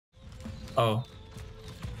Oh,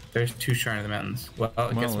 there's 2 Shrine of the Mountains. Well,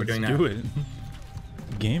 I guess we're doing that. Let's do it.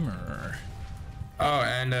 Gamer. Oh,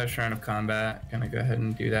 and Shrine of Combat. Gonna go ahead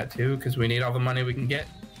and do that too, because we need all the money we can get.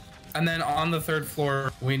 And then on the 3rd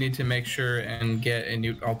floor, we need to make sure and get a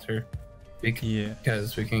Newt altar,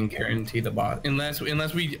 because we can guarantee the boss. Unless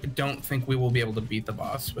we don't think we will be able to beat the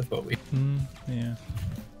boss with what we. Yeah.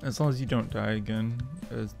 As long as you don't die again,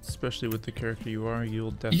 especially with the character you are,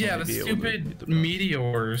 you'll definitely be able to beat the boss. Yeah, the stupid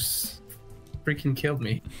meteors freaking killed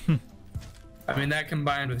me. I mean, that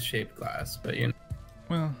combined with shaped glass, but you know.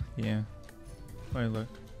 Well, yeah. Why look,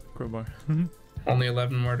 Crowbar. Only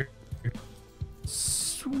 11 more to...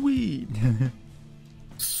 Sweet.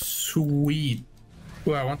 Sweet.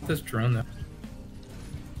 Ooh, I want this drone though.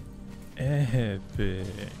 Epic.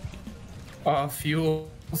 Oh, fuel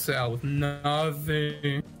cell with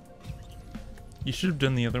nothing. You should have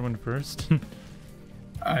done the other one first.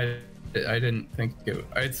 I didn't think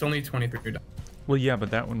it's only $23. Well, yeah,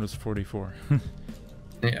 but that one was 44.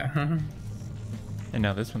 Yeah. And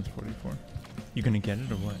now this one's 44. You gonna get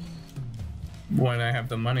it or what? When I have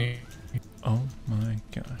the money. Oh my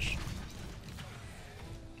gosh.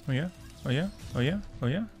 Oh yeah? Oh yeah? Oh yeah? Oh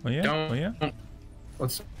yeah? Oh yeah? Don't, oh yeah?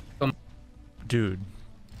 Let's. Dude.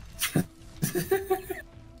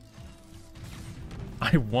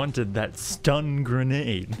 I wanted that stun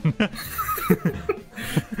grenade.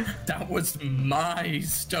 That was my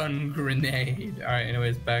stun grenade. All right.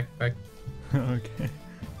 Anyways, back. Okay.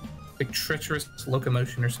 Like treacherous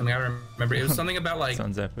locomotion or something. I don't remember. It was something about like.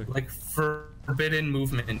 Sounds epic. Like forbidden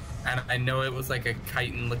movement, and I know it was like a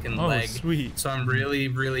chitin-looking leg. Oh, sweet. So I'm really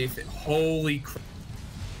holy crap.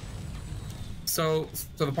 So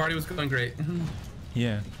the party was going great.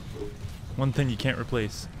 Yeah. One thing you can't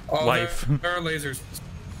replace. Oh, life. There are lasers.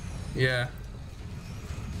 Yeah.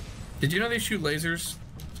 Did you know they shoot lasers?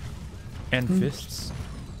 And fists.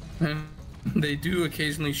 And they do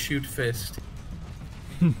occasionally shoot fist.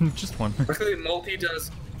 Just one. Luckily, multi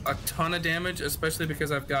does a ton of damage, especially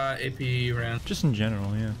because I've got AP round. Just in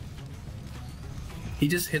general, yeah. He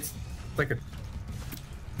just hits like a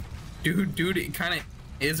dude. It kind of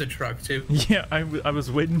is a truck too. Yeah, I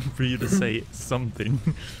was waiting for you to say something.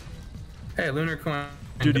 Hey, Lunar Coin.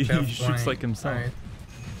 Dude, he shoots like himself. Right.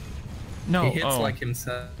 No, he hits like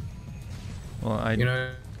himself. Well, you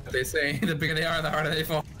know what they say: the bigger they are, the harder they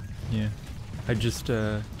fall. Yeah, I just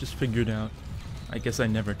figured out. I guess I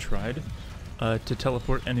never tried to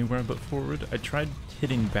teleport anywhere but forward. I tried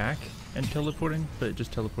hitting back and teleporting, but it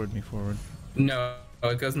just teleported me forward. No,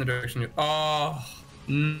 it goes in the direction you. Oh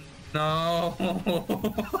no!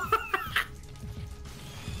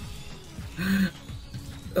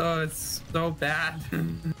 Oh, it's so bad.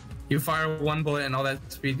 You fire one bullet and all that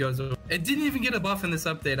speed goes over. It didn't even get a buff in this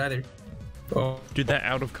update either. Oh. Dude, that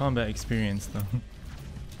out of combat experience though.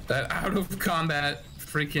 That out of combat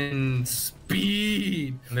freaking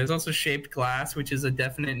speed. And there's also shaped glass, which is a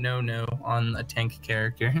definite no on a tank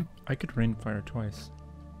character. I could rain fire twice.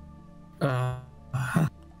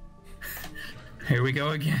 Here we go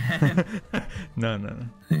again. No.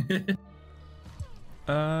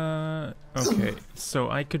 Okay, so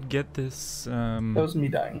I could get this, That was me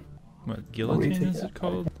dying. What, guillotine is it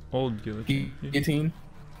called? Old guillotine. Guillotine?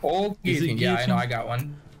 Old guillotine, yeah, I know, I got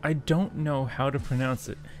one. I don't know how to pronounce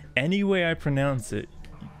it. Any way I pronounce it,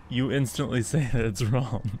 you instantly say that it's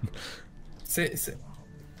wrong. Say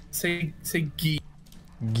gee.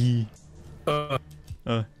 Gee.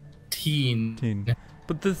 Teen.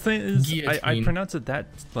 But the thing is, I pronounce it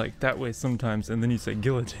that way sometimes, and then you say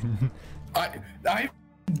guillotine. I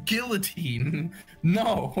guillotine.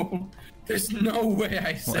 No, there's no way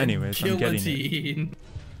I said anyways, guillotine.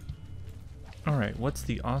 All right, what's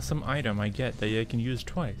the awesome item I get that I can use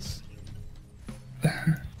twice?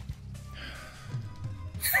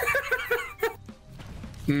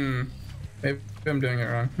 Maybe I'm doing it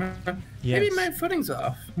wrong. Yes. Maybe my footing's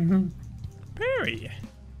off. Perry,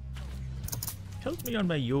 help me on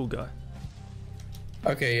my yoga.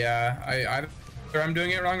 Okay, yeah, either I'm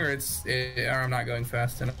doing it wrong or or I'm not going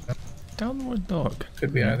fast enough. Downward dog.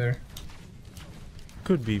 Could be either.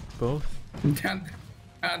 Could be both.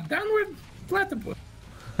 Downward platypus.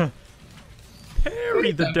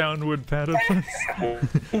 Parry the downward platypus.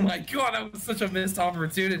 Oh my god, that was such a missed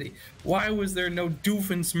opportunity. Why was there no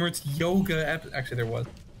Doofenshmirtz yoga actually there was.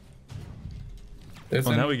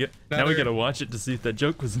 Well, now we gotta watch it to see if that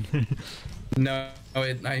joke was in there. No,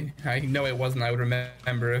 I know it wasn't. I would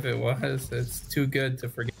remember if it was. It's too good to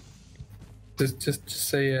forget. Just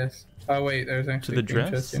say yes. Oh wait, there's actually to the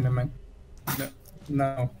dress. Never mind.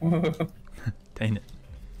 No. Dang it.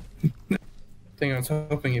 I was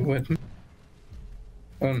hoping it would.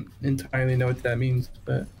 I don't entirely know what that means,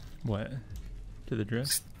 but What? To the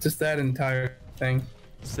dress? Just that entire thing.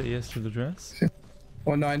 Say yes to the dress?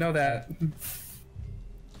 Well, no, I know that.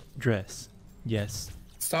 Dress. Yes.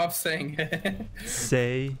 Stop saying it.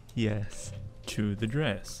 Say yes to the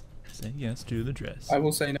dress. Say yes to the dress. I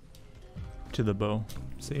will say no. To the bow.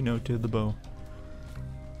 Say no to the bow.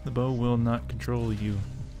 The bow will not control you.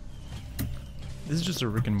 This is just a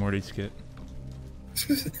Rick and Morty skit.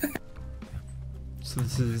 So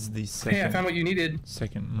this is the second. Hey, I found what you needed.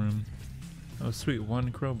 Second room. Oh sweet,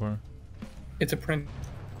 one crowbar. It's a print.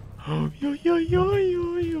 Oh yo yo yo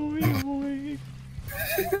yo yo yo.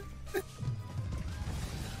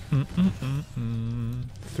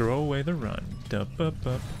 Throw away the run.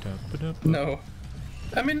 No.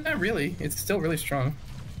 I mean, not really. It's still really strong.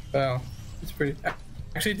 Well, it's pretty.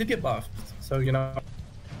 Actually, it did get buffed. So, you know,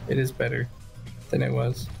 it is better than it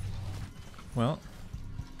was. Well,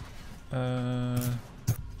 I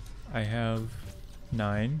have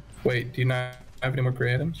 9. Wait, do you not have any more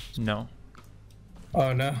gray items? No.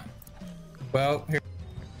 Oh, no. Well, here.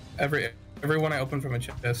 Every one I open from a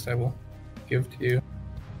chest, I will give to you.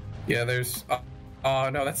 Yeah, there's... Oh,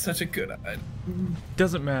 no, that's such a good item.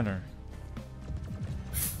 Doesn't matter.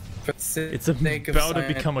 It's about to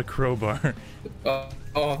become a crowbar. Oh,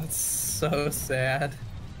 that's so sad.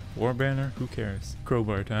 War banner? Who cares?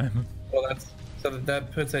 Crowbar time. Well,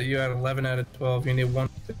 that puts you at 11 out of 12. You need one.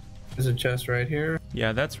 There's a chest right here.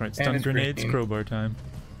 Yeah, that's right. Stun grenades, green. Crowbar time.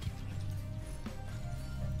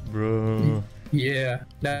 Bro. Yeah.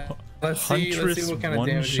 Now let's see what kind of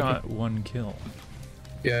damage. 1 shot, 1 kill.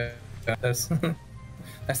 Yeah, that's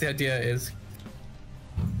that's the idea. Is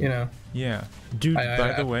you know. Yeah, dude.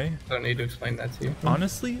 By the way, I don't need to explain that to you.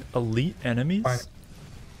 Honestly, elite enemies. Fine.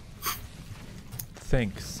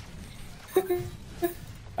 Thanks.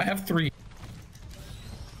 I have 3.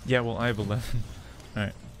 Yeah, well, I have 11. All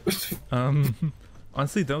right.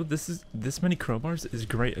 Honestly though, this many crowbars is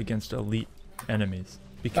great against elite enemies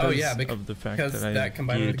because of the fact that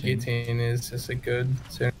combined with guillotine is just a good.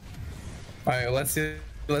 All right, let's see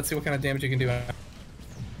what kind of damage you can do.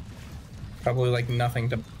 Probably like nothing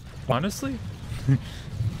to. Honestly,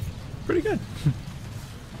 pretty good.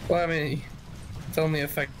 Well, I mean, it's only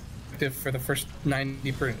effective for the first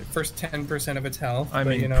 10% of its health. I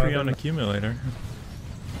mean, you know, Prion accumulator.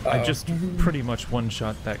 I just pretty much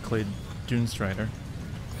one-shot that Clade Dune Strider.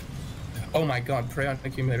 Oh my god, Prion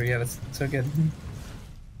accumulator, yeah, that's so good.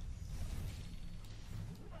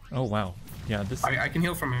 Oh wow, yeah, this. I can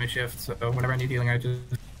heal from my shift, so whenever I need healing, I just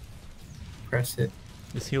press it.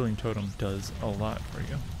 This healing totem does a lot for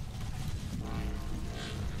you.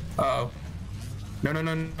 Uh-oh.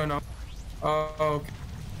 No. Oh, okay.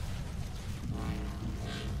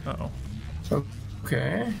 Uh-oh.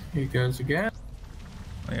 Okay, he goes again.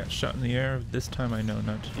 I got shot in the air. This time I know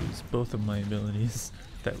not to use both of my abilities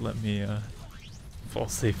that let me fall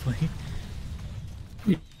safely.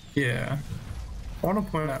 Yeah. I want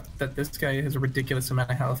to point out that this guy has a ridiculous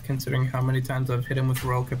amount of health considering how many times I've hit him with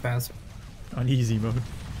roll capacity. On easy mode.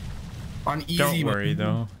 On easy mode. Don't worry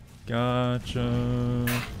though. Gotcha.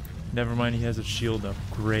 Never mind, he has a shield up.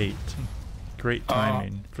 Great. Great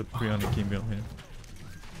timing for the Prion accumulator.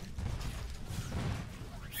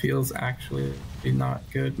 Feels actually not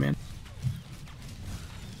good, man.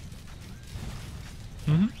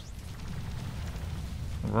 Yeah,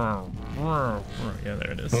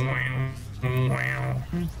 there it is.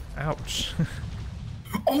 Ouch.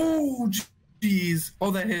 Oh, jeez.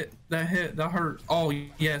 Oh, that hit. That hurt. Oh,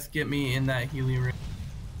 yes, get me in that healing ring.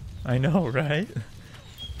 I know, right?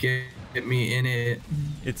 Get me in it.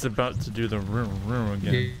 It's about to do the room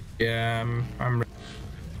again. Yeah, I'm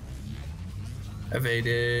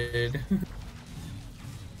evaded.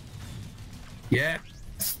 Yes,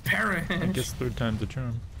 perish. I guess 3rd time's the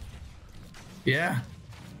charm. Yeah.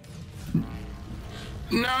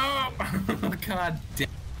 No! God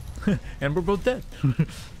damn. And we're both dead.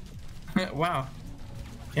 Wow.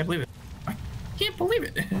 Can't believe it. I can't believe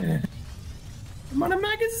it. I'm on a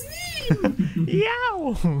magazine!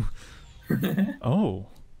 Yow! Oh.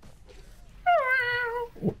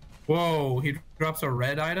 Whoa, he drops a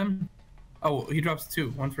red item? Oh, he drops 2.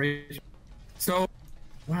 1 for each. So,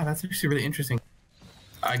 wow, that's actually really interesting.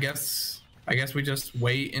 I guess we just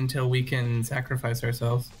wait until we can sacrifice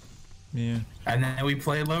ourselves. Yeah. And then we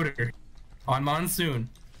play Loader on Monsoon.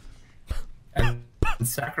 And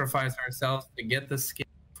sacrifice ourselves to get the skin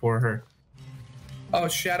for her. Oh,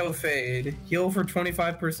 Shadow Fade. Heal for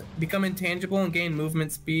 25%. Become intangible and gain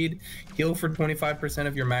movement speed. Heal for 25%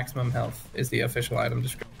 of your maximum health is the official item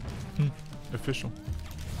description. Official.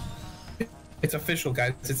 It's official,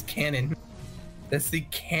 guys. It's canon. That's the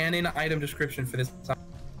canon item description for this time.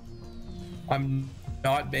 I'm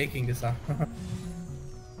not making this up.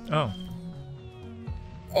 Oh.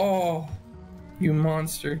 Oh, you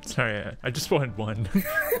monster. Sorry, I just wanted one.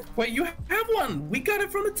 Wait, you have one. We got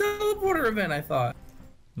it from the teleporter event, I thought.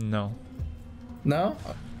 No. No?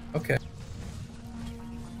 Okay.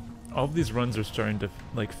 All of these runs are starting to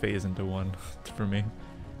like phase into one for me.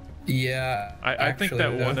 Yeah. I think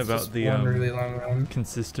that one about the really long run.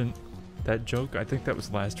 Consistent, that joke, I think that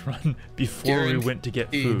was last run before we went to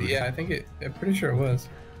get food. Yeah, I'm pretty sure it was.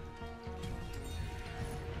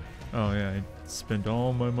 Oh yeah, I spent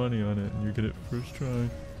all my money on it and you get it first try.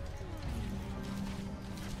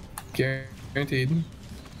 Guaranteed.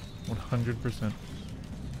 100%.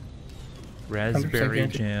 Raspberry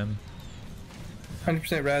jam.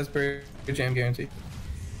 100% raspberry jam guarantee.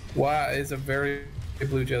 Wow, it's a very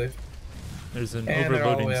blue jelly. There's an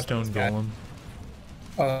overloading stone golem.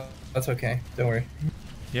 Oh, that's okay. Don't worry.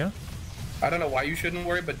 Yeah? I don't know why you shouldn't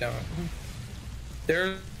worry, but don't.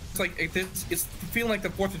 There's like it's feeling like the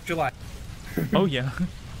 4th of July. Oh yeah.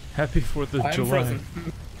 Happy 4th of July. Frozen.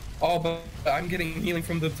 Oh, but I'm getting healing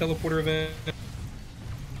from the teleporter event.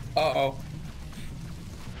 Uh-oh.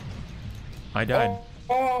 I died.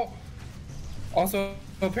 Oh. Also,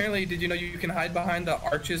 apparently, did you know you can hide behind the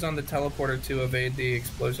arches on the teleporter to evade the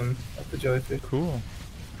explosion of the jellyfish? Cool.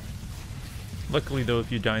 Luckily, though,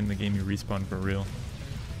 if you die in the game, you respawn for real.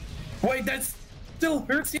 Wait, that still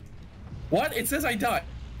hurts you? What? It says I died.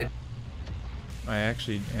 I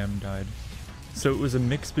actually am died. So it was a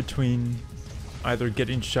mix between either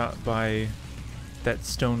getting shot by that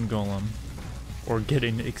stone golem or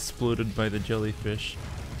getting exploded by the jellyfish.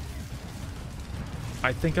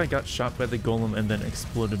 I think I got shot by the golem and then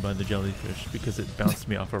exploded by the jellyfish because it bounced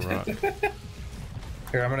me off a rock.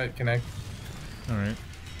 Here, I'm gonna connect. Alright.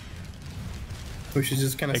 We should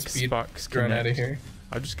just kind of speed run out of here.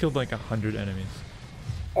 I just killed like 100 enemies.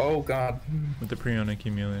 Oh god. With the Prion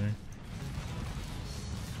accumulator.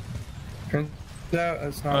 Turns out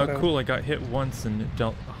it's not cool, I got hit once and it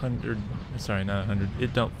dealt 100... Sorry, not 100.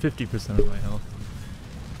 It dealt 50% of my health.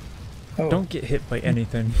 Oh. Don't get hit by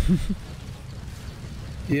anything.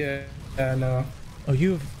 Yeah, no. Oh,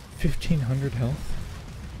 you have 1500 health?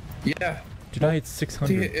 Yeah. Did I hit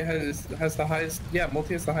 600? It has the highest... Yeah,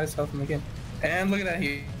 multi has the highest health in the game. And look at that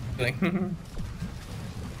healing.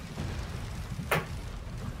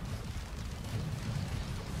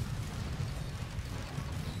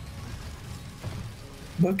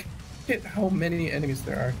 Look at how many enemies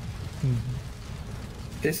there are. Mm-hmm.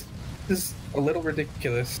 This is a little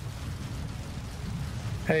ridiculous.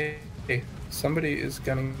 Hey, somebody is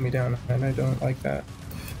gunning me down, and I don't like that.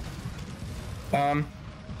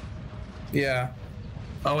 Yeah.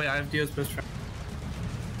 Oh wait, I have Dio's best friend.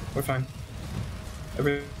 We're fine.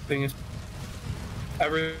 Everything is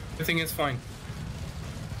fine.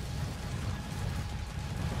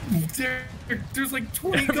 There's like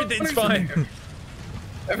 20 Everything's fine.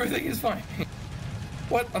 Everything is fine.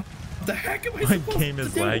 What the heck am I My supposed game to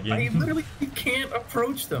is do? lagging. I literally can't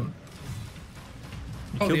approach them.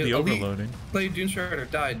 You killed the overloading. Blade Dune Strider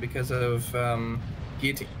died because of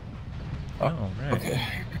guillotine. Oh, right. Okay.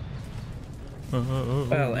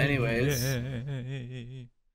 Well, anyways. Yeah.